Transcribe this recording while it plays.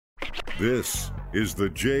This is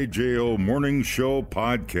the JJO Morning Show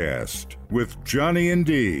podcast with Johnny and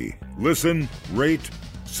D. Listen, rate,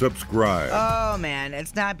 subscribe. Oh, man.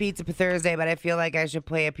 It's not Pizza Thursday, but I feel like I should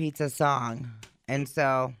play a pizza song. And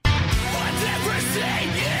so... I've never seen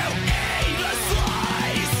you eat a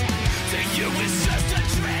slice. To you it's just a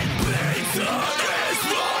trend. Pizza is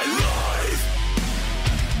my life.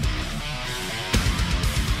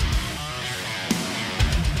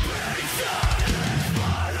 Pizza is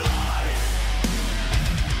my life.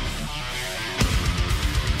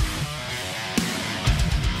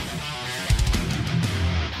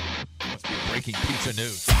 Must be breaking pizza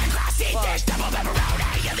news. Crusty fish, double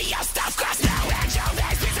pepperoni, and the stuffed crust, no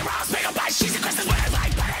anchovies, pizza rolls, pickle pies, cheese and crust is what I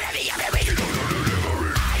like, put it in the oven, we can go to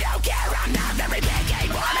delivery. I don't care, I'm not very picky,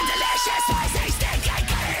 warm and delicious, spicy, stinky,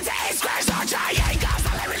 cut it into 8 squares or triangles,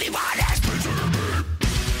 all I really want is pizza to me.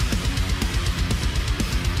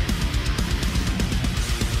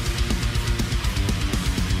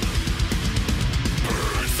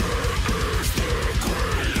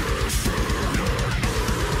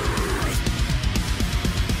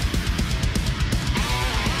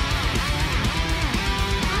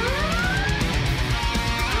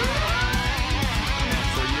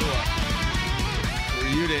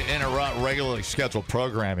 To interrupt regularly scheduled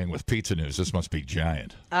programming with pizza news. This must be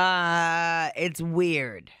giant. It's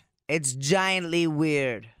weird. It's giantly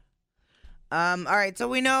weird. All right, so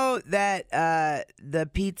we know that the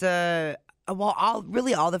pizza, well, all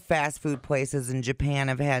the fast food places in Japan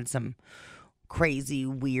have had some crazy,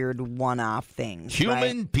 weird one-off things.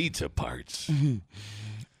 Human right? pizza parts.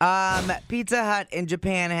 Pizza Hut in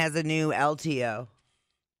Japan has a new LTO.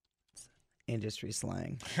 Industry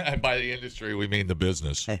slang. By the industry, we mean the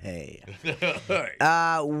business. Hey.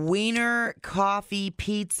 Wiener coffee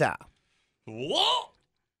pizza. What?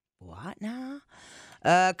 What now?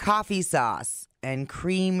 Coffee sauce and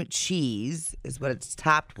cream cheese is what it's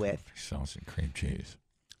topped with. Sauce and cream cheese.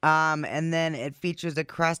 And then it features a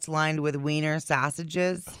crust lined with wiener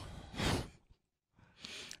sausages.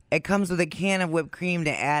 It comes with a can of whipped cream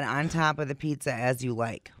to add on top of the pizza as you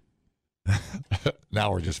like.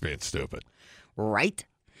 Now we're just being stupid. Right?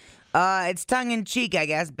 It's tongue-in-cheek, I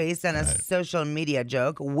guess, based on a social media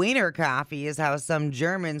joke. Wiener coffee is how some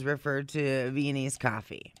Germans refer to Viennese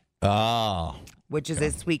coffee. Oh. Which is a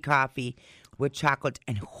sweet coffee with chocolate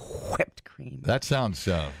and whipped cream. That sounds...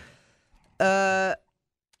 Yeah.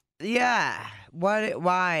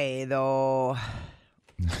 Why, though?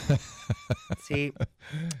 See?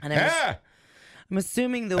 And I'm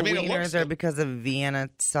assuming the wieners are because of Vienna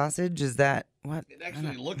sausage. Is that what? It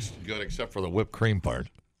actually looks good except for the whipped cream part.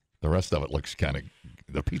 The rest of it looks kind of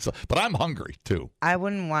the pizza. But I'm hungry, too. I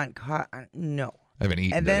wouldn't want no. I haven't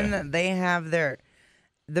eaten And then they have the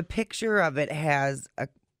picture of it has a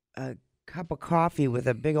cup of coffee with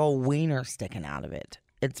a big old wiener sticking out of it.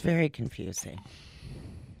 It's very confusing.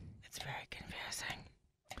 That's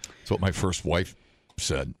what my first wife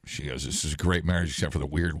said. She goes, this is a great marriage except for the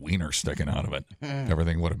weird wiener sticking out of it.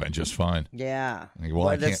 Everything would have been just fine. Yeah. Well,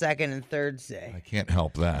 what did the second and third say? I can't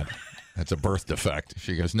help that. That's a birth defect.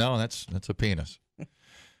 She goes, no, that's a penis.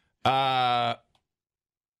 What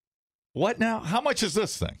now? How much is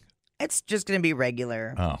this thing? It's just going to be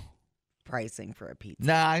regular pricing for a pizza.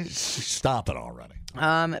 Nah, stop it already.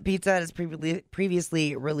 Pizza Hut has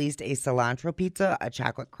previously released a cilantro pizza, a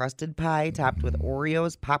chocolate-crusted pie topped with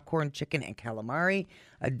Oreos, popcorn, chicken, and calamari,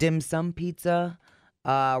 a dim sum pizza,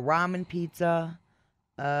 ramen pizza,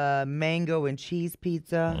 mango and cheese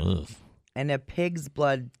pizza, and a pig's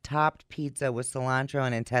blood-topped pizza with cilantro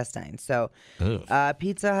and intestines. So,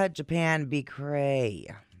 Pizza Hut Japan, be cray.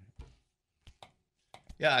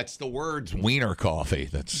 Yeah, it's the words wiener coffee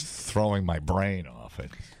that's throwing my brain off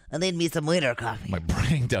it. I need me some wiener coffee. My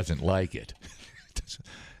brain doesn't like it. It's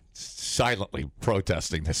silently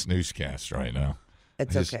protesting this newscast right now.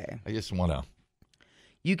 It's okay. I just want to.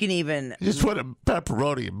 You can even. I just want a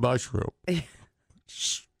pepperoni and mushroom.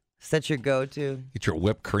 That's your go-to. Get your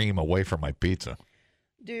whipped cream away from my pizza.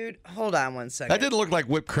 Dude, hold on one second. That didn't look like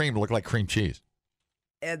whipped cream. It looked like cream cheese.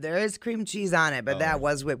 There is cream cheese on it, but that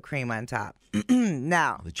was whipped cream on top.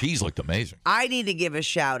 Now, the cheese looked amazing. I need to give a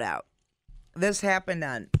shout out. This happened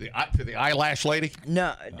on to the eyelash lady.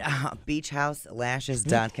 No,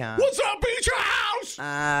 beachhouselashes.com. What's up, Beach House?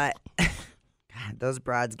 God, those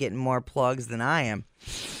broads getting more plugs than I am.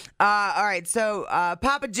 All right, so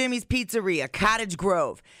Papa Jimmy's Pizzeria, Cottage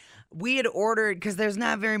Grove. We had ordered, because there's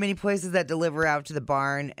not very many places that deliver out to the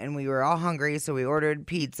barn, and we were all hungry, so we ordered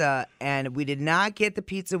pizza, and we did not get the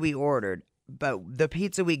pizza we ordered, but the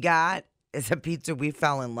pizza we got is a pizza we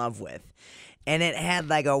fell in love with. And it had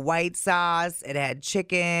like a white sauce. It had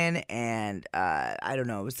chicken and I don't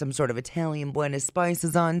know, some sort of Italian blend of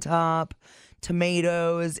spices on top,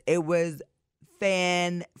 tomatoes. It was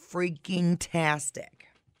fan-freaking-tastic.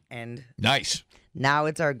 And Nice. now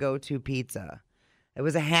it's our go-to pizza. It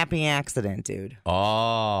was a happy accident, dude.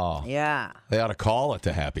 Oh. Yeah, They ought to call it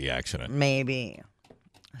the happy accident. maybe.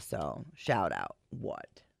 So shout out. What?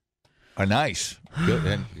 Nice. Good.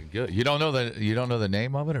 And good. You don't know the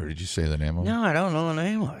name of it, or did you say the name of it? No, I don't know the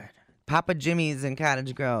name of it. Papa Jimmy's in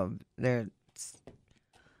Cottage Grove. I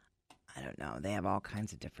don't know. They have all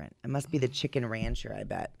kinds of different. It must be the Chicken Rancher, I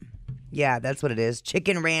bet. Yeah, that's what it is.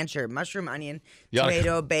 Chicken Rancher, mushroom, onion, Yeah,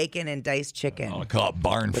 tomato, bacon, and diced chicken. I'll call it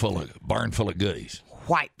barn full of goodies.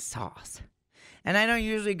 White sauce. And I don't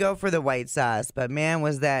usually go for the white sauce, but man,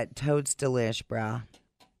 was that totes delish, brah.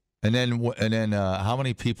 And then how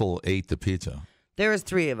many people ate the pizza? There was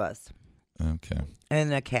 3 of us Okay.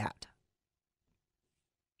 and a cat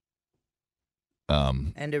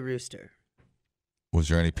and a rooster. Was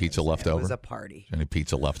there any pizza left It over? was a party. Any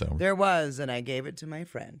pizza left over? There was, and I gave it to my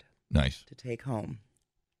friend Nice. to take home.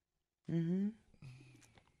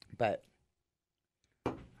 But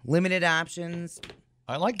limited options.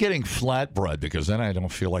 I like getting flatbread because then I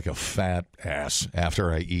don't feel like a fat ass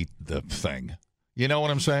after I eat the thing. You know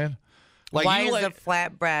what I'm saying? Like Why is the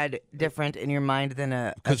flatbread different in your mind than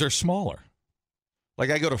a? Because they're smaller. Like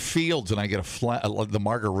I go to Fields and I get the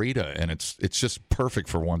margarita, and it's just perfect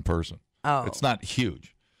for one person. Oh, It's not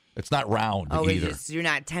huge. It's not round either. You're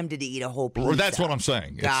not tempted to eat a whole pizza. Well, that's what I'm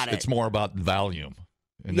saying. Got it. It's more about volume.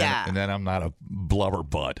 And Yeah. Then I'm not a blubber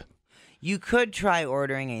butt. You could try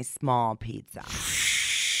ordering a small pizza.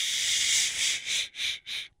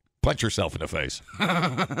 Punch yourself in the face.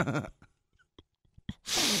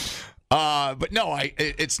 But no,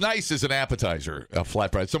 it's nice as an appetizer, a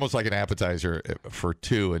flatbread. It's almost like an appetizer for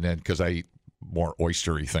 2, and then because I eat more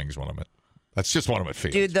oystery things when I'm at. That's just one of my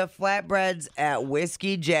favorites. Dude, the flatbreads at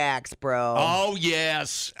Whiskey Jack's, bro. Oh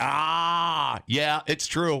yes, yeah, it's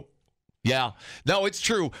true. Yeah, no, it's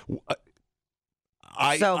true. So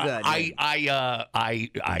good.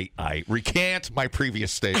 I recant my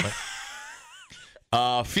previous statement.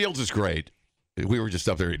 Fields is great. We were just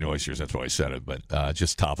up there eating oysters. That's why I said it, but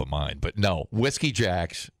just top of mind. But no, Whiskey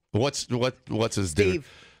Jack's. What's his dude?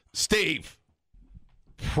 Steve.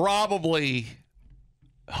 Probably.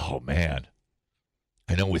 Oh man,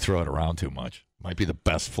 I know we throw it around too much. Might be the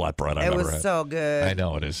best flatbread I've ever had. It was so good. I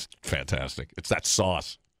know it is fantastic. It's that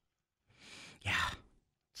sauce. Yeah.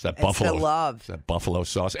 It's that It's buffalo. the love. It's that buffalo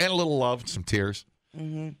sauce and a little love, some tears.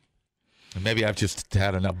 Mm-hmm. And maybe I've just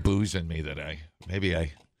had enough booze in me that I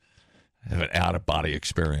have an out of body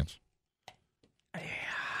experience.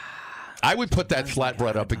 I would put that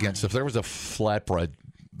flatbread up against, if there was a flatbread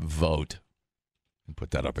vote, I'd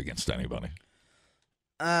put that up against anybody.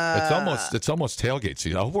 It's almost tailgate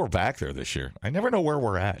season. I hope we're back there this year. I never know where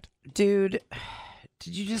we're at. Dude,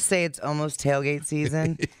 did you just say it's almost tailgate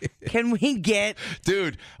season? Can we get...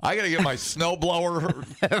 Dude, I got to get my snowblower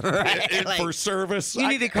in for service. You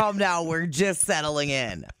need to calm down. We're just settling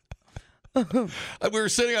in. We were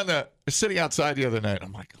sitting outside the other night.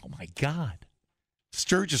 I'm like, oh my God,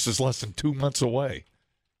 Sturgis is less than 2 months away.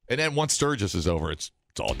 And then once Sturgis is over, it's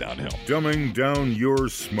all downhill. Dumbing down your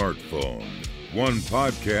smartphone. One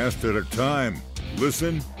podcast at a time.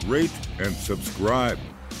 Listen, rate, and subscribe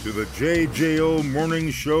to the JJO Morning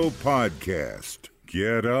Show podcast.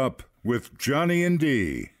 Get up with Johnny and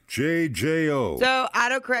D. JJO. So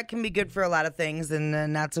autocorrect can be good for a lot of things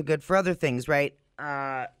and not so good for other things, right?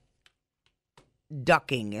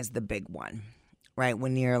 Ducking is the big one, right?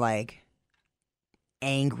 When you're like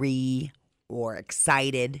angry or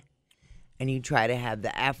excited and you try to have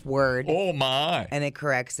the F word. Oh my. And it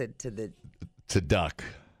corrects it to the duck.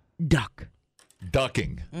 Duck.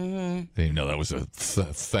 Ducking. Mm-hmm. I didn't even know that was a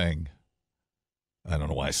thing. I don't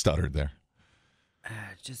know why I stuttered there.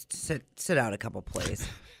 Just sit out a couple plays.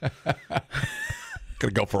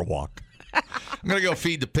 Gonna go for a walk. I'm gonna go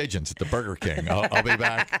feed the pigeons at the Burger King. I'll be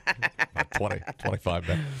back. About 25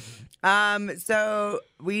 minutes. So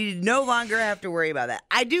we no longer have to worry about that.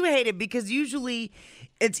 I do hate it because usually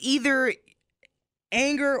it's either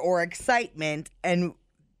anger or excitement, and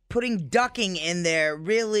putting ducking in there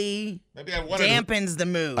really dampens the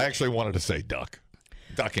mood. I actually wanted to say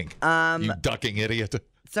ducking. You ducking idiot.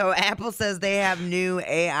 So Apple says they have new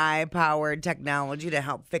AI-powered technology to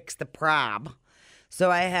help fix the prob. So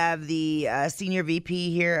I have the senior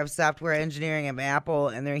VP here of software engineering of Apple,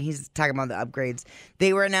 and he's talking about the upgrades.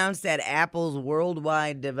 They were announced at Apple's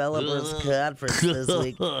Worldwide Developers Conference this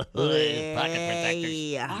week.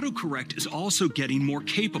 Autocorrect is also getting more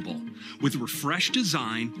capable with refreshed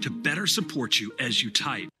design to better support you as you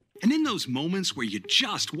type. And in those moments where you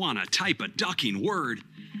just want to type a ducking word,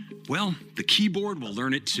 well, the keyboard will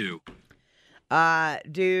learn it too.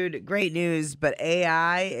 Dude, great news, but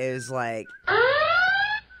AI is like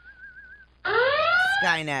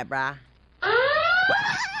Skynet, brah.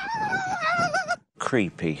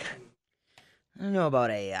 Creepy. I don't know about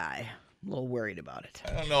AI. I'm a little worried about it.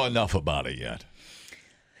 I don't know enough about it yet.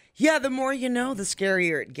 Yeah, the more you know, the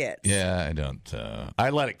scarier it gets. Yeah, I don't. I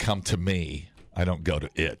let it come to me. I don't go to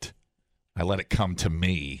it. I let it come to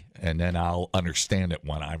me, and then I'll understand it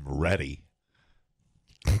when I'm ready.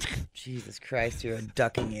 Jesus Christ, you're a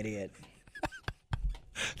ducking idiot.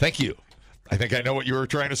 Thank you. I think I know what you were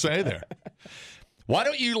trying to say there. Why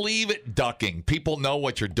don't you leave it ducking? People know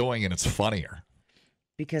what you're doing, and it's funnier.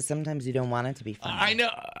 Because sometimes you don't want it to be funny. I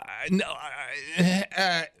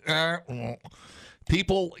know.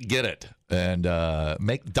 People get it, and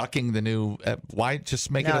make ducking the new. Why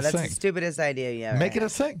just make it a thing? No, that's the stupidest idea you ever Make it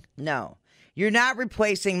had. a thing. No, you're not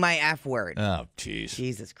replacing my F word. Oh, jeez.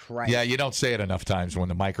 Jesus Christ. Yeah, you don't say it enough times when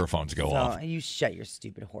the microphones go off. You shut your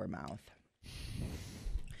stupid whore mouth.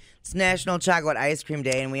 It's National Chocolate Ice Cream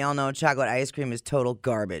Day, and we all know chocolate ice cream is total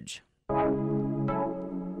garbage. Do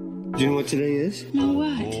you know what today is? No,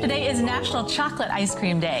 what? Today is National Chocolate Ice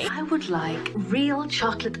Cream Day. I would like real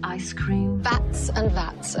chocolate ice cream. Vats and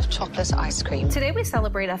vats of chocolate ice cream. Today we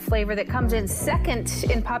celebrate a flavor that comes in second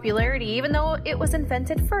in popularity, even though it was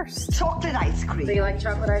invented first. Chocolate ice cream. Do you like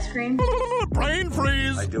chocolate ice cream? Brain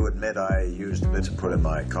freeze! I do admit I used a bit to put in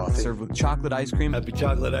my coffee. Served with chocolate ice cream. Happy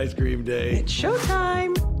Chocolate Ice Cream Day. It's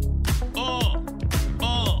showtime.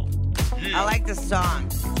 I like the song.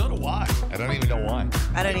 So do I. I don't even know why.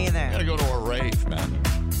 I don't I either. gotta go to a rave, man.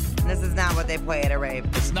 This is not what they play at a rave.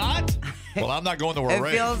 It's not? Well, I'm not going to a It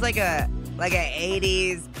rave. feels like a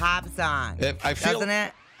 80s pop song. Doesn't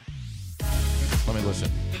it? Let me listen.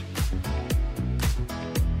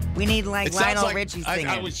 We need It sounds Lionel like- Richie singing.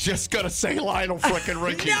 I was just going to say Lionel frickin'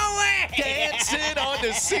 Richie. No way! Dancing on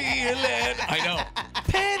the ceiling. I know.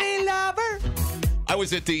 Penny lover. I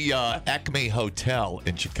was at the Acme Hotel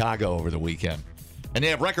in Chicago over the weekend, and they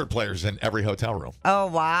have record players in every hotel room. Oh,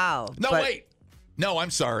 wow. Wait. No, I'm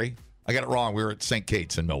sorry. I got it wrong. We were at St.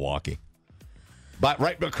 Kate's in Milwaukee. But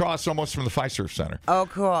right across almost from the Fiserv Center. Oh,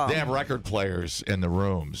 cool. They have record players in the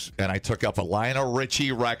rooms, and I took up a Lionel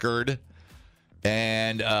Richie record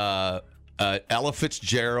and Ella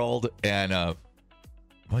Fitzgerald and what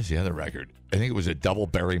was the other record? I think it was a double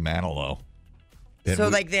Barry Manilow. And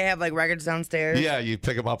so, they have, records downstairs? Yeah, you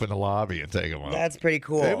pick them up in the lobby and take them up. That's pretty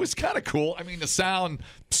cool. It was kind of cool. I mean, the sound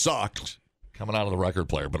sucked coming out of the record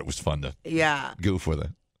player, but it was fun to goof with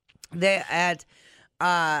it. They at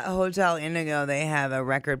Hotel Indigo, they have a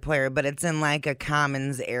record player, but it's in a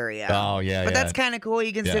commons area. Oh, yeah, But that's kind of cool.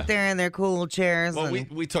 You can sit there in their cool little chairs. Well,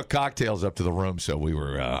 we took cocktails up to the room, so we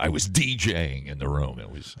were. I was DJing in the room. It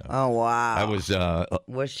was. Oh wow! I was.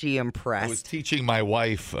 Was she impressed? I was teaching my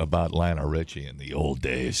wife about Lionel Richie in the old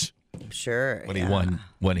days. Sure. When he won,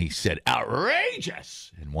 when he said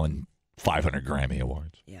outrageous and won 500 Grammy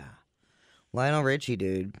Awards. Yeah. Lionel Richie,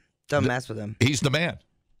 dude, don't mess with him. He's the man.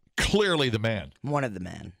 Clearly the man. One of the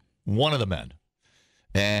men. One of the men.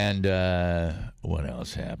 And what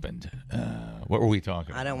else happened? What were we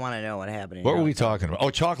talking about? I don't want to know what happened. What were we talking about? Oh,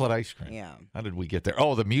 chocolate ice cream. Yeah. How did we get there?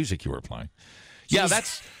 Oh, the music you were playing. Yeah,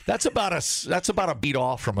 that's about a beat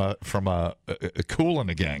off from a Kool and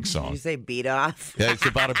the Gang song. Did you say beat off? Yeah, it's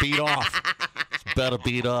about a beat off. It's about a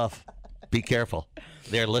beat off. Be careful.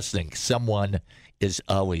 They're listening. Someone is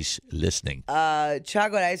always listening.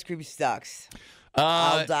 Chocolate ice cream sucks.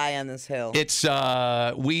 I'll die on this hill. It's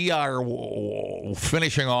we are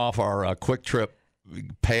finishing off our quick trip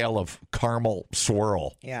pail of caramel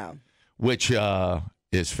swirl. Yeah. Which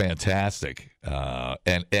is fantastic.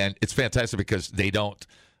 And it's fantastic because they don't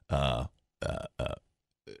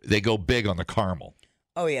they go big on the caramel.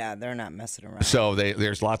 Oh yeah, they're not messing around. So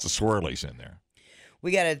there's lots of swirlies in there.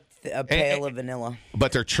 We got a pail of vanilla.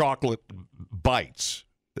 But they're chocolate bites.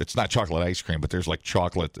 It's not chocolate ice cream, but there's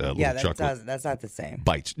chocolate. That's not the same.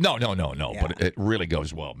 Bites. No. Yeah. But it really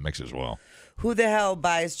goes well, mixes well. Who the hell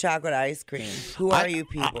buys chocolate ice cream? Who are you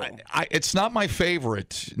people? It's not my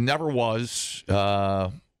favorite. Never was.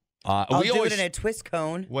 I'll do it in a twist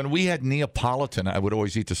cone. When we had Neapolitan, I would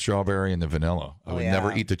always eat the strawberry and the vanilla. I would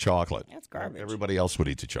never eat the chocolate. That's garbage. Everybody else would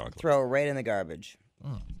eat the chocolate. Throw it right in the garbage.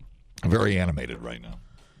 I'm very animated right now.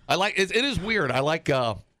 I like it. It is weird. I like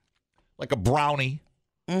a brownie.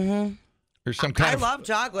 Mm-hmm. Or some kind I of. love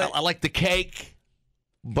chocolate. I like the cake,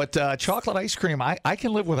 but chocolate ice cream, I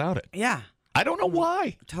can live without it. Yeah. I don't know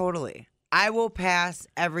why. Totally. I will pass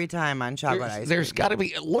every time on chocolate ice cream. There's got to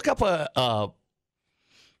be. Look up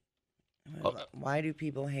why do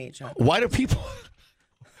people hate chocolate? Why do people?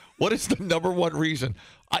 What is the number one reason?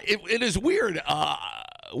 It is weird.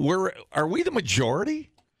 Are we the majority?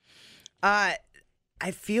 I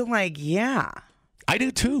feel like, yeah. I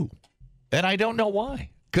do too, and I don't know why.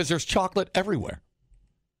 Because there's chocolate everywhere.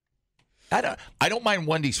 I don't mind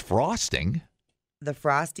Wendy's frosting. The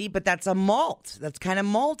Frosty, but that's a malt. That's kind of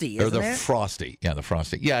malty, isn't Or the it? Frosty. Yeah, the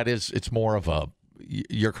Frosty. Yeah, it is. It's more of a.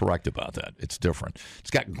 You're correct about that. It's different.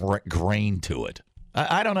 It's got grain to it.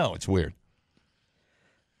 I don't know. It's weird.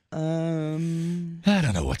 I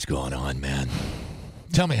don't know what's going on, man.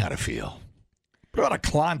 Tell me how to feel. What about a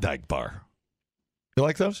Klondike bar? You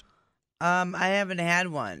like those? I haven't had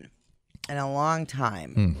one in a long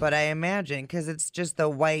time, but I imagine because it's just the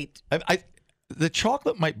white. The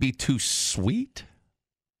chocolate might be too sweet.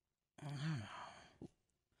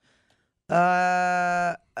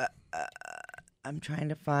 I'm trying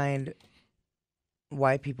to find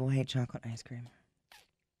why people hate chocolate ice cream.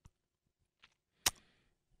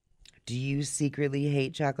 Do you secretly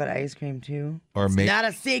hate chocolate ice cream too? Or it's not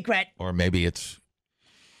a secret. Or maybe it's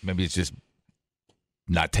just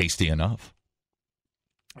not tasty enough.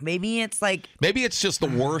 Maybe it's like. Maybe it's just the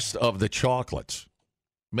worst of the chocolates.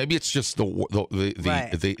 Maybe it's just the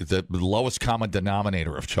lowest common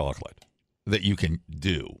denominator of chocolate that you can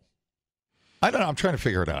do. I don't know. I'm trying to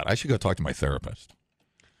figure it out. I should go talk to my therapist.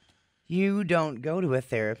 You don't go to a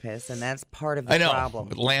therapist, and that's part of the problem.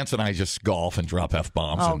 Lance and I just golf and drop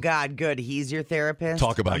F-bombs. Oh, God, good. He's your therapist?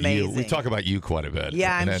 Talk about Amazing. you. We talk about you quite a bit.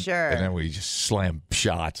 Yeah, I'm sure. And then we just slam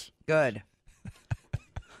shots. Good.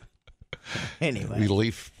 Anyway. We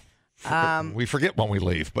leave. We forget when we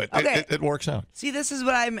leave, but okay. it works out. See, this is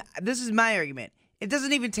my argument. It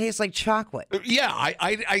doesn't even taste like chocolate. Yeah,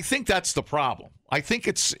 I think that's the problem. I think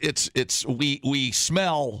it's we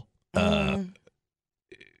smell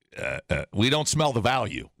we don't smell the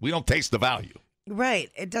value. We don't taste the value.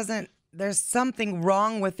 Right. It doesn't. There's something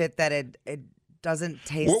wrong with it that it doesn't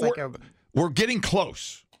taste We're getting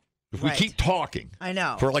close. If we keep talking, I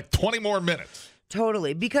know, for like 20 more minutes.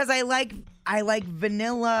 Totally, because I like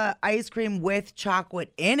vanilla ice cream with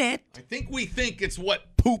chocolate in it. I think we think it's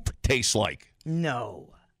what poop tastes like. No.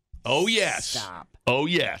 Oh yes. Stop. Oh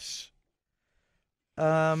yes.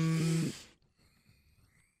 Let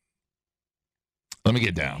me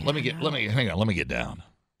get down. Let me get down.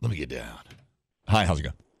 Hi, how's it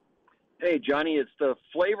going? Hey, Johnny, it's the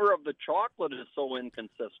flavor of the chocolate is so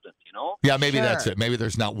inconsistent, you know? Yeah, maybe that's it. Maybe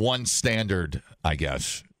there's not one standard, I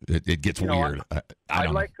guess. It gets weird. I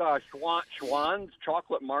don't like Schwann's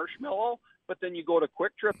chocolate marshmallow, but then you go to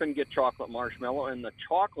Quick Trip and get chocolate marshmallow, and the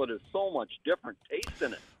chocolate is so much different taste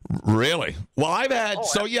in it. Really? Well, I've had,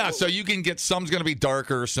 so absolutely. you can get, some's going to be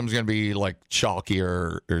darker, some's going to be like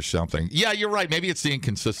chalkier or something. Yeah, you're right. Maybe it's the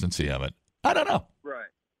inconsistency of it. I don't know. Right.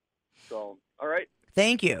 So, all right.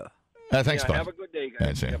 Thank you. Thanks, bud. Have a good day,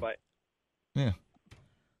 guys. Yeah, bye. Yeah.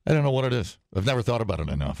 I don't know what it is. I've never thought about it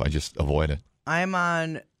enough. I just avoid it. I'm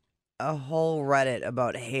on a whole Reddit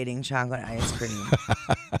about hating chocolate ice cream.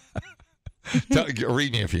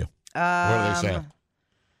 Read me a few. What are they saying?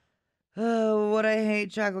 What I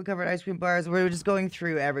hate chocolate covered ice cream bars. We're just going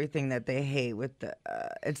through everything that they hate with the.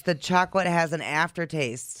 It's the chocolate has an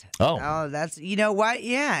aftertaste. Oh, that's, you know what?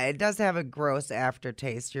 Yeah, it does have a gross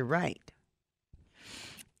aftertaste. You're right.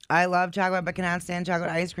 I love chocolate, but cannot stand chocolate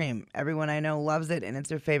ice cream. Everyone I know loves it, and it's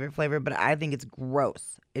their favorite flavor, but I think it's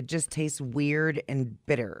gross. It just tastes weird and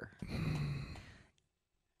bitter.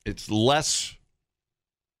 It's less.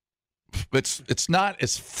 It's not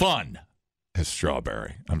as fun as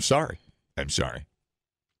strawberry. I'm sorry.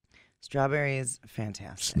 Strawberry is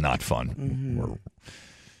fantastic. It's not fun. Mm-hmm.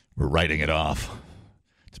 We're writing it off.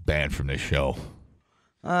 It's banned from this show.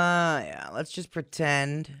 Yeah. Let's just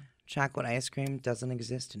pretend chocolate ice cream doesn't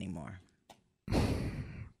exist anymore.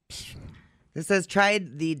 This says, try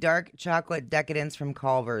the dark chocolate decadence from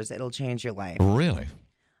Culver's. It'll change your life. Really?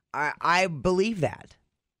 I believe that.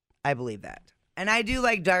 And I do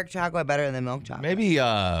like dark chocolate better than milk chocolate. Maybe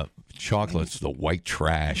chocolate's the white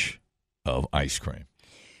trash of ice cream.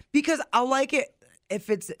 Because I like it if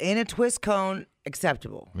it's in a twist cone,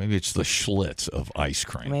 acceptable. Maybe it's the Schlitz of ice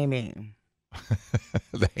cream. Maybe.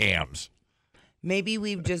 The hams. Maybe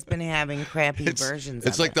we've just been having crappy versions of it.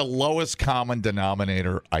 It's like the lowest common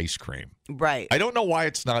denominator ice cream. Right. I don't know why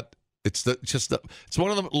it's not. It's one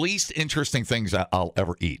of the least interesting things I'll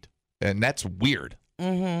ever eat. And that's weird.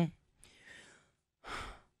 Mm-hmm.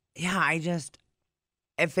 Yeah,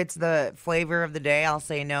 if it's the flavor of the day, I'll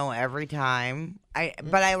say no every time.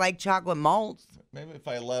 But I like chocolate malts. Maybe if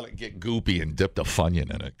I let it get goopy and dipped a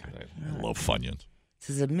Funyun in it. I love Funyuns. This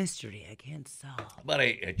is a mystery I can't solve. How about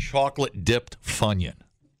a chocolate dipped Funyun?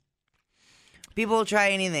 People will try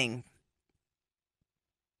anything.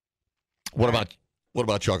 What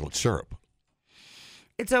about chocolate syrup?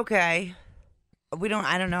 It's okay.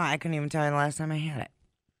 I don't know. I couldn't even tell you the last time I had it.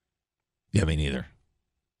 Yeah, me neither.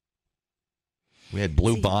 We had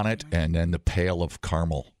Blue Bonnet and then the pail of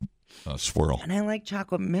caramel swirl. And I like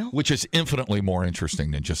chocolate milk. Which is infinitely more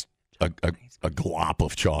interesting than just a glop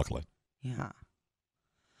of chocolate. Yeah.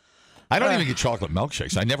 I don't even get chocolate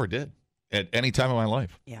milkshakes. I never did at any time in my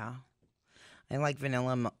life. Yeah. I like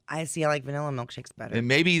vanilla. I like vanilla milkshakes better. And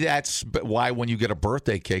maybe that's why when you get a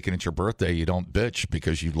birthday cake and it's your birthday, you don't bitch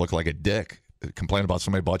because you look like a dick. Complain about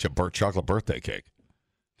somebody bought you a chocolate birthday cake.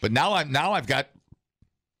 But now I've got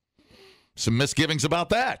some misgivings about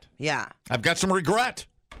that. Yeah. I've got some regret.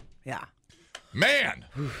 Yeah. Man.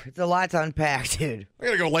 It's a lot to unpack, dude. I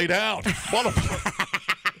got to go lay down. All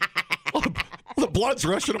the blood's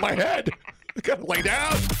rushing to my head. I got to lay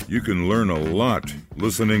down. You can learn a lot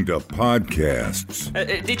listening to podcasts.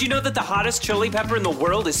 Did you know that the hottest chili pepper in the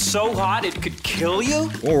world is so hot it could kill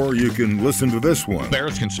you? Or you can listen to this one.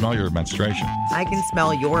 Bears can smell your menstruation. I can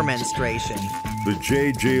smell your menstruation. The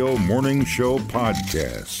JJO Morning Show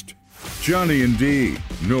Podcast. Johnny and D,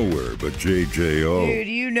 nowhere but JJO. Dude,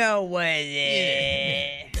 you know what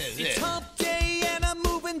it is. It's hump day and I'm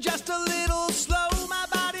moving just a little slow. My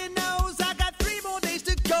body knows I got 3 more days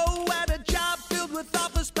to go at a job filled with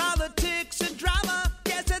office politics and drama.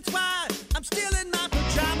 Guess that's why I'm still in my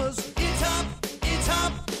pajamas. It's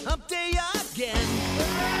hump day again.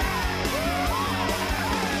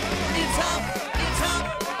 It's hump,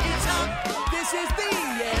 this is the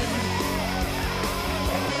end.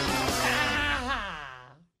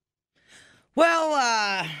 Well,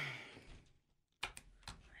 I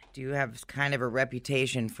do have kind of a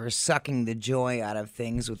reputation for sucking the joy out of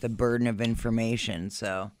things with the burden of information,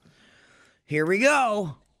 so here we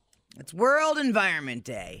go. It's World Environment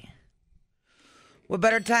Day. What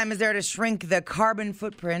better time is there to shrink the carbon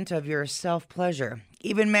footprint of your self-pleasure?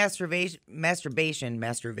 Even masturbation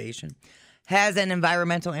has an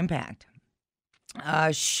environmental impact.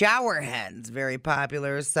 Shower heads, very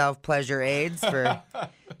popular self-pleasure aids for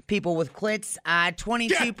people with clits.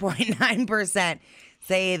 22.9%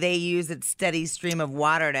 say they use its steady stream of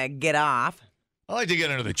water to get off. I like to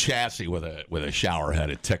get into the chassis with a shower head.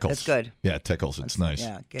 It tickles. That's good. Yeah, it tickles. It's nice.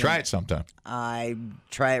 Yeah, try it sometime. I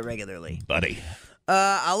try it regularly. Buddy.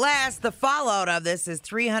 Alas, the fallout of this is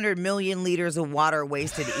 300 million liters of water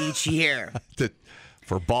wasted each year.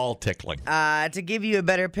 For ball tickling. To give you a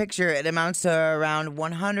better picture, it amounts to around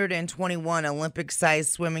 121 Olympic-sized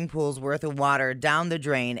swimming pools worth of water down the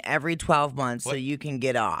drain every 12 months so you can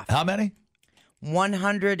get off. How many?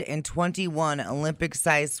 121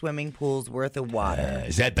 Olympic-sized swimming pools worth of water.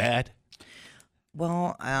 Is that bad?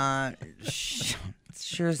 Well,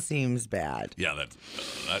 sure seems bad. Yeah,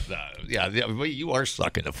 you are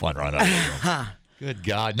sucking the fun right out of it. Good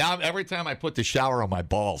God. Now, every time I put the shower on my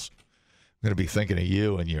balls, I'm going to be thinking of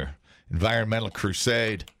you and your environmental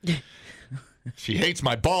crusade. She hates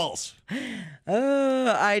my balls.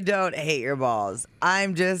 I don't hate your balls.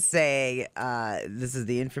 I'm just saying this is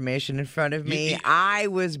the information in front of me. I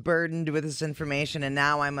was burdened with this information, and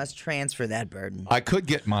now I must transfer that burden. I could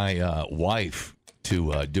get my wife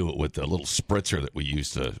to do it with the little spritzer that we use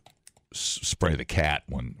to spray the cat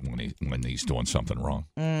when he's doing something wrong.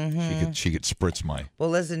 Mm-hmm. She could spritz my... Well,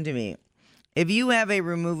 listen to me. If you have a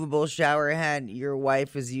removable shower head, your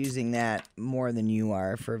wife is using that more than you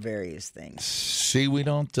are for various things. See, we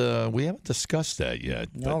haven't discussed that yet.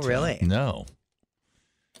 No, but, really?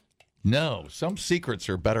 No. Some secrets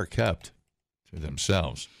are better kept to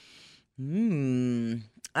themselves. So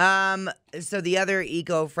the other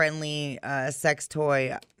eco-friendly sex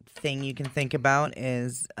toy thing you can think about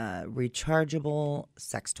is rechargeable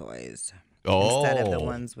sex toys. Instead of the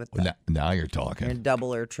ones with the now you're talking.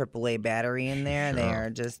 Double or AAA battery in there. Sure. They are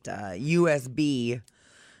just USB.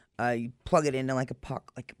 You plug it into like a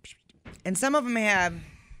puck, and some of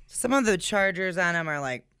the chargers on them are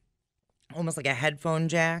like almost like a headphone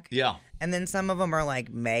jack. Yeah. And then some of them are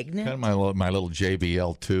like magnets. Kind of my little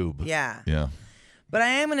JBL tube. Yeah. Yeah. But I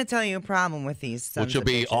am going to tell you a problem with these. Which will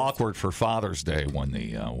be awkward for Father's Day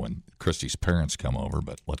when Christy's parents come over.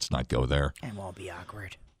 But let's not go there. It won't be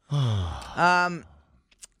awkward.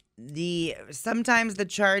 Sometimes the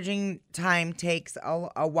charging time takes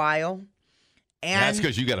a while, and that's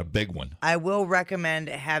because you got a big one. I will recommend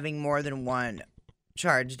having more than one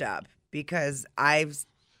charged up because I've...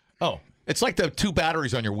 Oh, it's like the 2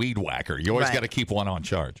 batteries on your weed whacker. You always Right. got to keep one on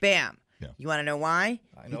charge. Bam. Yeah. You want to know why?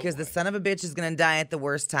 Because the son of a bitch is going to die at the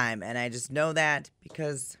worst time. And I just know that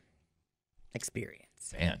because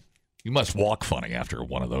experience. Man, you must walk funny after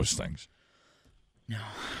one of those things. No.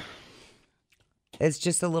 It's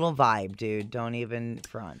just a little vibe, dude. Don't even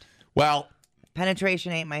front. Well,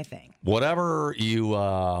 penetration ain't my thing. Whatever you,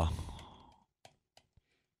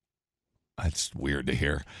 that's weird to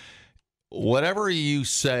hear. Whatever you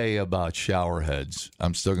say about shower heads,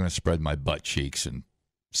 I'm still going to spread my butt cheeks and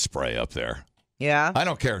spray up there. Yeah? I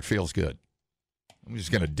don't care. It feels good. I'm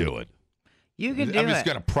just going to do it. You can do it. I'm just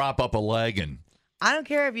going to prop up a leg and... I don't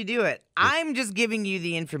care if you do it. I'm just giving you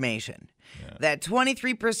the information that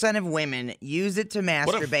 23% of women use it to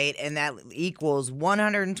masturbate, and that equals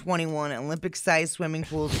 121 Olympic-sized swimming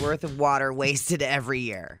pools worth of water wasted every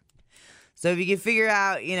year. So if you can figure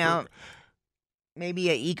out, maybe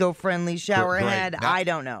an eco-friendly shower head, Now, I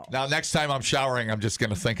don't know. Now, next time I'm showering, I'm just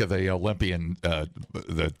going to think of the Olympian,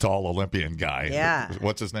 the tall Olympian guy. Yeah.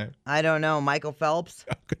 What's his name? I don't know. Michael Phelps?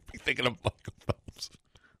 I'm going to be thinking of Michael Phelps.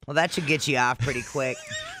 Well, that should get you off pretty quick.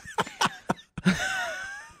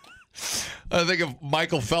 I think of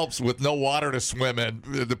Michael Phelps with no water to swim in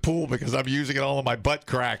the pool because I'm using it all in my butt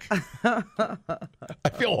crack. I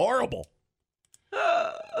feel horrible.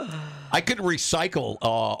 I could recycle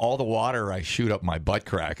all the water I shoot up my butt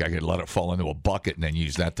crack. I could let it fall into a bucket and then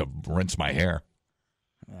use that to rinse my hair.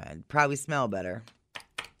 It'd probably smell better.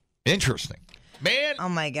 Interesting. Man. Oh,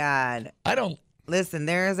 my God. I don't. Listen,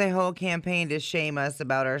 there is a whole campaign to shame us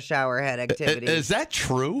about our shower head activities. Is that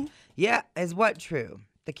true? Yeah. Is what true?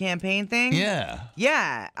 The campaign thing? Yeah.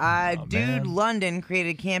 Yeah. Dude London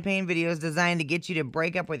created campaign videos designed to get you to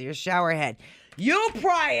break up with your shower head. You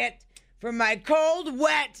pry it from my cold,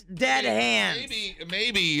 wet, dead hands.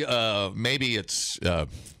 Maybe it's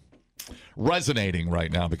resonating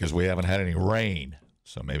right now because we haven't had any rain.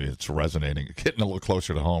 So maybe it's resonating, getting a little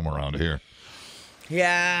closer to home around here.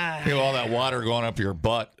 Yeah. All that water going up your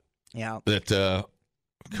butt. Yeah. That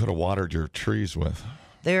could have watered your trees with.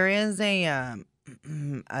 There is a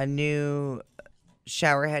new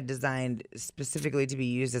shower head designed specifically to be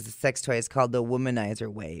used as a sex toy. It's called the Womanizer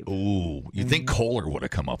Wave. Ooh, you think Kohler would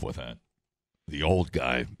have come up with that? The old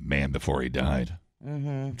guy, man before he died.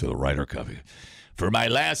 Mm-hmm. To the Ryder Cup. For my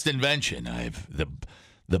last invention, I've the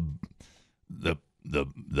butt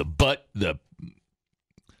the.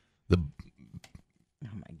 Oh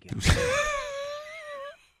my God.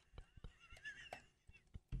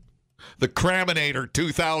 The Craminator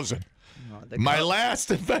 2000. My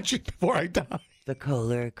last invention before I die. The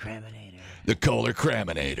Kohler Craminator. The Kohler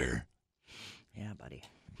Craminator. Yeah, buddy.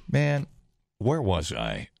 Man, where was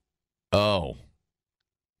I? Oh.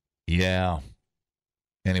 Yeah.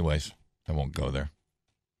 Anyways, I won't go there.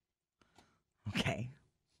 Okay.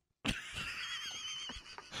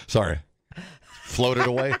 Sorry. Floated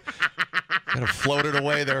away. Kind of floated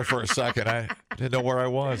away there for a second. I didn't know where I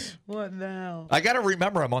was. What now? I got to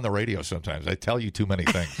remember I'm on the radio sometimes. I tell you too many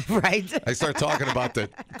things. Right? I start talking about the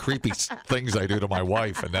creepy things I do to my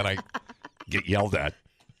wife, and then I get yelled at.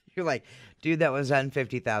 You're like, dude, that was on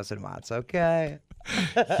 50,000 watts. Okay.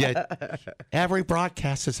 Yet every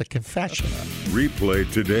broadcast is a confession.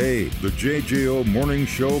 Replay today the JJO Morning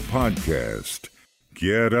Show podcast.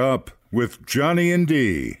 Get up with Johnny and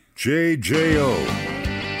D. JJO.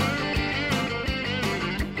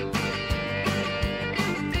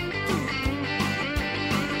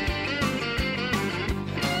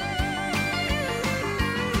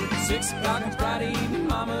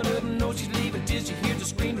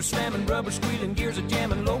 Slamming, rubber squealing, gears are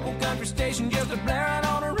jamming, local country station just a blaring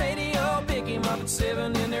on the radio. Pick him up at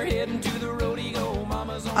 7 and they're heading to the rodeo.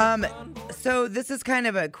 Mama's on So this is kind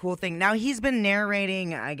of a cool thing. Now he's been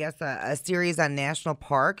narrating, I guess, a series on national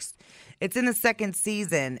parks. It's in the second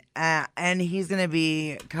season, and he's going to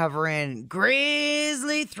be covering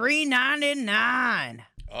Grizzly 399.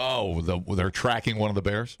 Oh, they're tracking one of the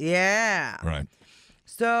bears? Yeah. Right.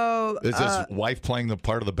 So is his wife playing the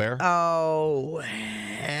part of the bear? Oh.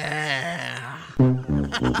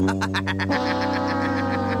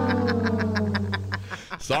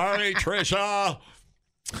 Sorry, Trisha.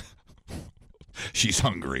 She's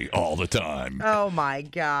hungry all the time. Oh my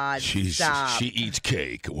God! Stop. She eats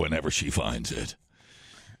cake whenever she finds it.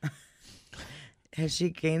 Has she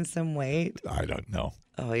gained some weight? I don't know.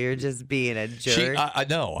 Oh, you're just being a jerk. I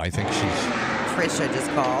know. I think she's. Trisha just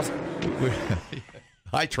called.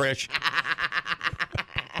 Hi, Trish.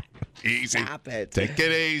 Easy. Stop it. Take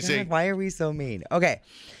it easy. God, why are we so mean? Okay.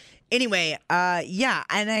 Anyway, yeah,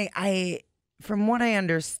 and I from what I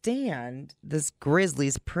understand, this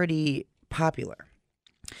Grizzly's pretty popular.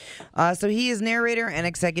 So he is narrator and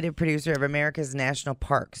executive producer of America's National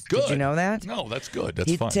Parks. Good. Did you know that? No, that's good. That's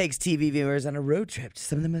he fun. takes TV viewers on a road trip to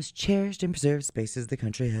some of the most cherished and preserved spaces the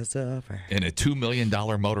country has to offer. In a $2 million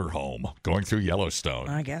motorhome going through Yellowstone.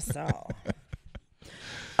 I guess so.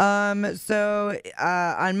 So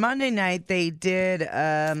on Monday night, they did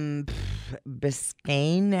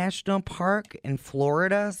Biscayne National Park in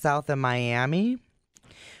Florida, south of Miami,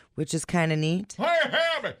 which is kind of neat.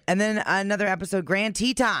 And then another episode, Grand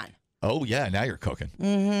Teton. Oh, yeah. Now you're cooking.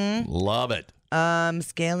 Mm-hmm. Love it.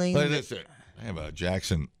 Scaling. Look at this. I have a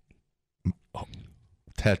Jackson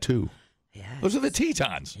tattoo. Yes. Those are the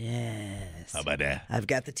Tetons. Yes. How about that? I've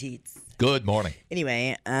got the teats. Good morning.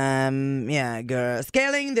 Anyway,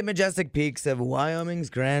 scaling the majestic peaks of Wyoming's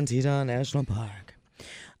Grand Teton National Park.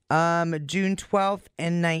 June 12th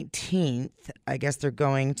and 19th, I guess they're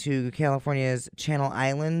going to California's Channel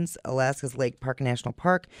Islands, Alaska's Lake Park National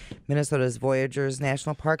Park, Minnesota's Voyageurs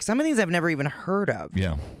National Park. Some of these I've never even heard of.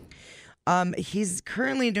 Yeah. He's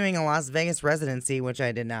currently doing a Las Vegas residency, which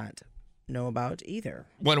I did not know about either.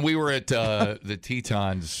 When we were at the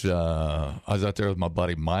Tetons, I was out there with my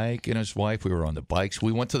buddy Mike and his wife. We were on the bikes.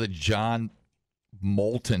 We went to the John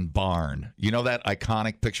Moulton barn. You know that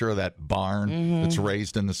iconic picture of that barn that's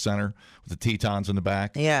raised in the center with the Tetons in the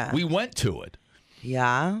back? Yeah. We went to it.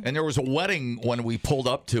 Yeah. And there was a wedding when we pulled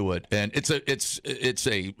up to it, and it's a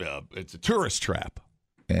tourist trap,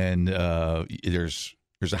 and there's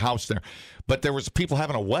a house there, but there was people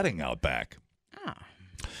having a wedding out back. Oh.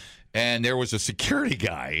 And there was a security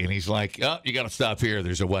guy, and he's like, "Oh, you got to stop here.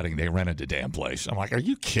 There's a wedding. They rented the damn place." I'm like, "Are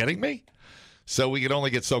you kidding me?" So we could only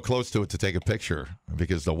get so close to it to take a picture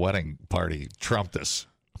because the wedding party trumped us.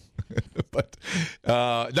 But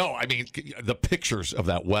no, I mean the pictures of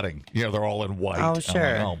that wedding. You know, they're all in white. Oh, sure.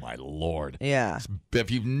 Like, oh my Lord. Yeah. If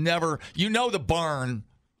you've never, the barn.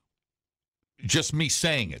 Just me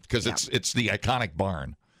saying it because it's the iconic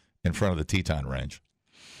barn in front of the Teton Range.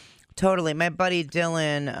 Totally. My buddy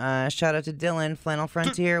Dylan, shout out to Dylan, Flannel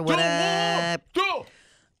Frontier. What up?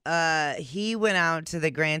 He went out to the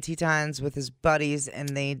Grand Tetons with his buddies, and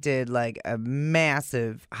they did like a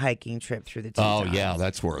massive hiking trip through the Tetons. Oh, yeah,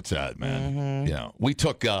 that's where it's at, man. Mm-hmm. Yeah, we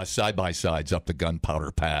took side-by-sides up the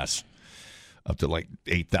Gunpowder Pass, up to like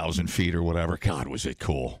 8,000 feet or whatever. God, was it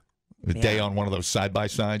cool. A day on one of those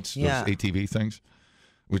side-by-sides, those ATV things,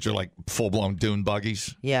 which are like full-blown dune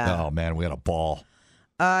buggies. Yeah. Oh, man, we had a ball.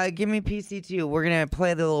 Give me PC2. We're going to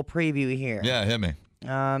play the little preview here. Yeah, hit me.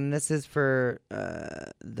 This is for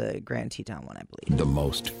the Grand Teton one, I believe. The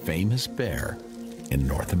most famous bear in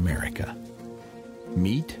North America.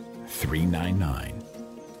 Meet 399.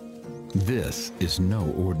 This is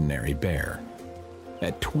no ordinary bear.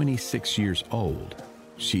 At 26 years old,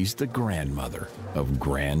 she's the grandmother of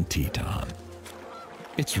Grand Teton.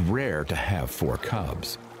 It's rare to have 4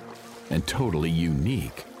 cubs, and totally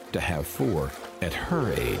unique to have 4 at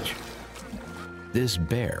her age. This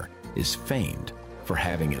bear is famed for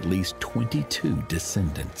having at least 22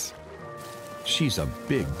 descendants. She's a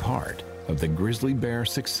big part of the grizzly bear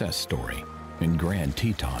success story in Grand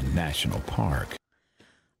Teton National Park.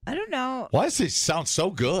 I don't know. Why does it sound so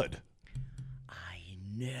good?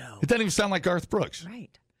 No. It doesn't even sound like Garth Brooks.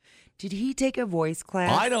 Right. Did he take a voice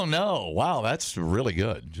class? I don't know. Wow, that's really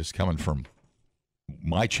good. Just coming from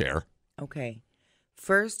my chair. Okay.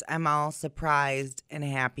 First, I'm all surprised and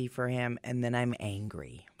happy for him, and then I'm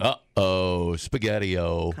angry. Uh-oh,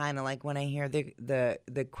 spaghetti-o. Kind of like when I hear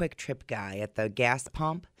the Quick Trip guy at the gas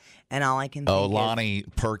pump, and all I can think Lonnie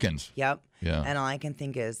Perkins. Yep. Yeah. And all I can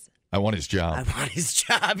think is, I want his job. I want his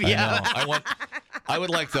job, yeah.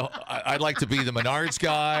 I'd like to be the Menards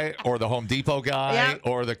guy or the Home Depot guy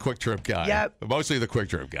or the Quick Trip guy. Yep. Mostly the Quick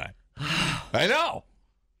Trip guy. I know.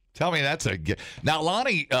 Tell me that's now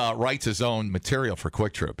Lonnie writes his own material for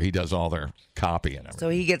Quick Trip. He does all their copy and everything. So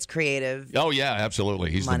he gets creative. Oh yeah,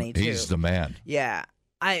 absolutely. He's the man. Yeah.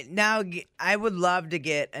 I would love to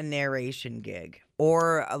get a narration gig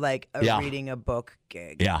or like a reading a book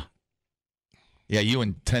gig. Yeah. Yeah, you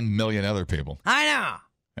and 10 million other people. I know.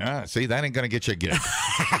 Yeah, see, that ain't going to get you a gig.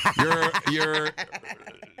 Your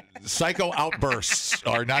psycho outbursts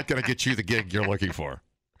are not going to get you the gig you're looking for.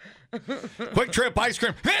 Quick Trip ice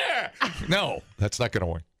cream. No, that's not going to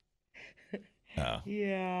work.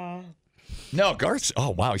 Yeah. No, Garth's. Oh,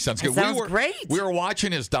 wow, he sounds good. Sounds great. We were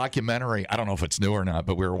watching his documentary. I don't know if it's new or not,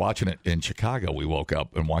 but we were watching it in Chicago. We woke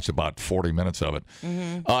up and watched about 40 minutes of it.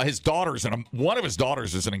 Mm-hmm. His daughters, and one of his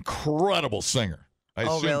daughters is an incredible singer.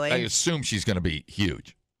 Really? I assume she's going to be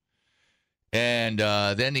huge. And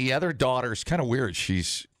then the other daughter's kind of weird.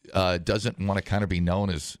 She's doesn't want to kind of be known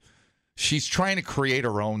as. She's trying to create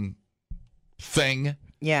her own thing.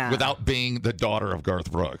 Yeah. Without being the daughter of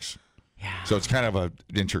Garth Brooks. Yeah. So it's kind of a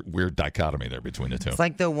weird dichotomy there between the two. It's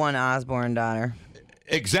like the one Osborne daughter.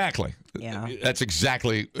 Exactly. Yeah. That's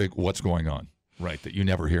exactly what's going on, right, that you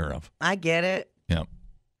never hear of. I get it. Yeah.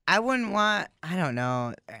 I wouldn't want, I don't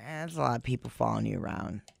know. There's a lot of people following you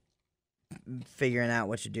around, figuring out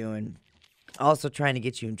what you're doing. Also trying to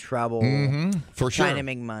get you in trouble. For sure. Trying to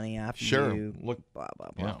make money off you. Look, blah, blah,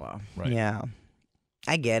 blah, blah. Right. Yeah.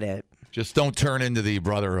 I get it. Just don't turn into the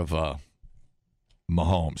brother of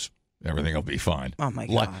Mahomes. Everything will be fine. Oh, my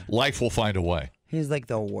God. Life will find a way. He's like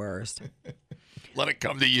the worst. Let it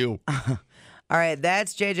come to you. All right,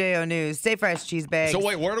 that's JJO News. Stay fresh, cheese bags. So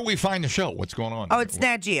wait, where do we find the show? What's going on? Oh, it's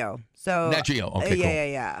Nat Geo. So Nat Geo. Okay, cool.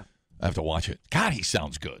 Yeah. I have to watch it. God, he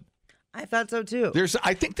sounds good. I thought so too.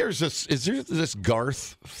 I think there's this. Is there this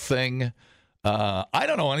Garth thing? I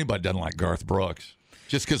don't know anybody that doesn't like Garth Brooks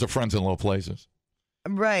just because of Friends in Low Places.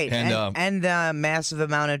 Right, and the massive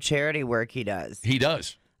amount of charity work he does. He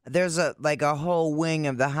does. There's a whole wing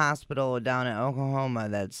of the hospital down in Oklahoma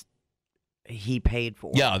that's he paid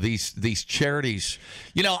for. Yeah, these charities.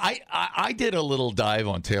 You know, I did a little dive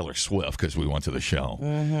on Taylor Swift because we went to the show.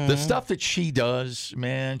 The stuff that she does,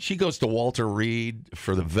 man, she goes to Walter Reed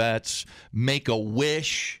for the vets,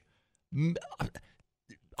 Make-A-Wish.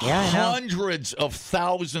 Hundreds of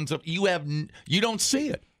thousands of you don't see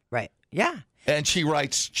it. Right. Yeah. And she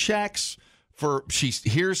writes checks she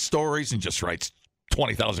hears stories and just writes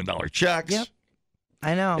 $20,000 checks. Yep.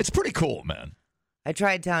 I know. It's pretty cool, man. I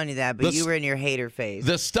tried telling you that, but you were in your hater phase.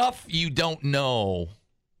 The stuff you don't know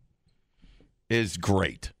is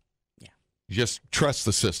great. Yeah. Just trust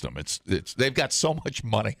the system. It's they've got so much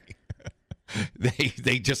money.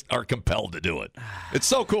 they just are compelled to do it. It's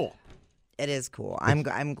so cool. It is cool.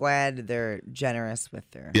 I'm glad they're generous with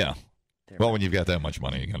their Well, when you've got that much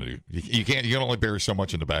money, you can only bury so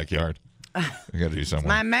much in the backyard. You got to do something.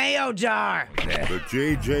 My mayo jar. The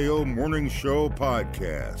JJO Morning Show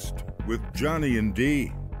podcast with Johnny and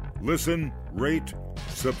D. Listen, rate,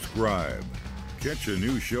 subscribe. Catch a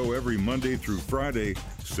new show every Monday through Friday,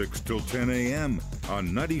 6 till 10 a.m. on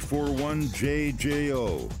 94.1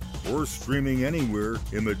 JJO or streaming anywhere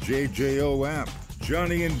in the JJO app.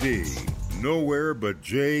 Johnny and D. Nowhere but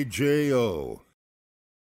JJO.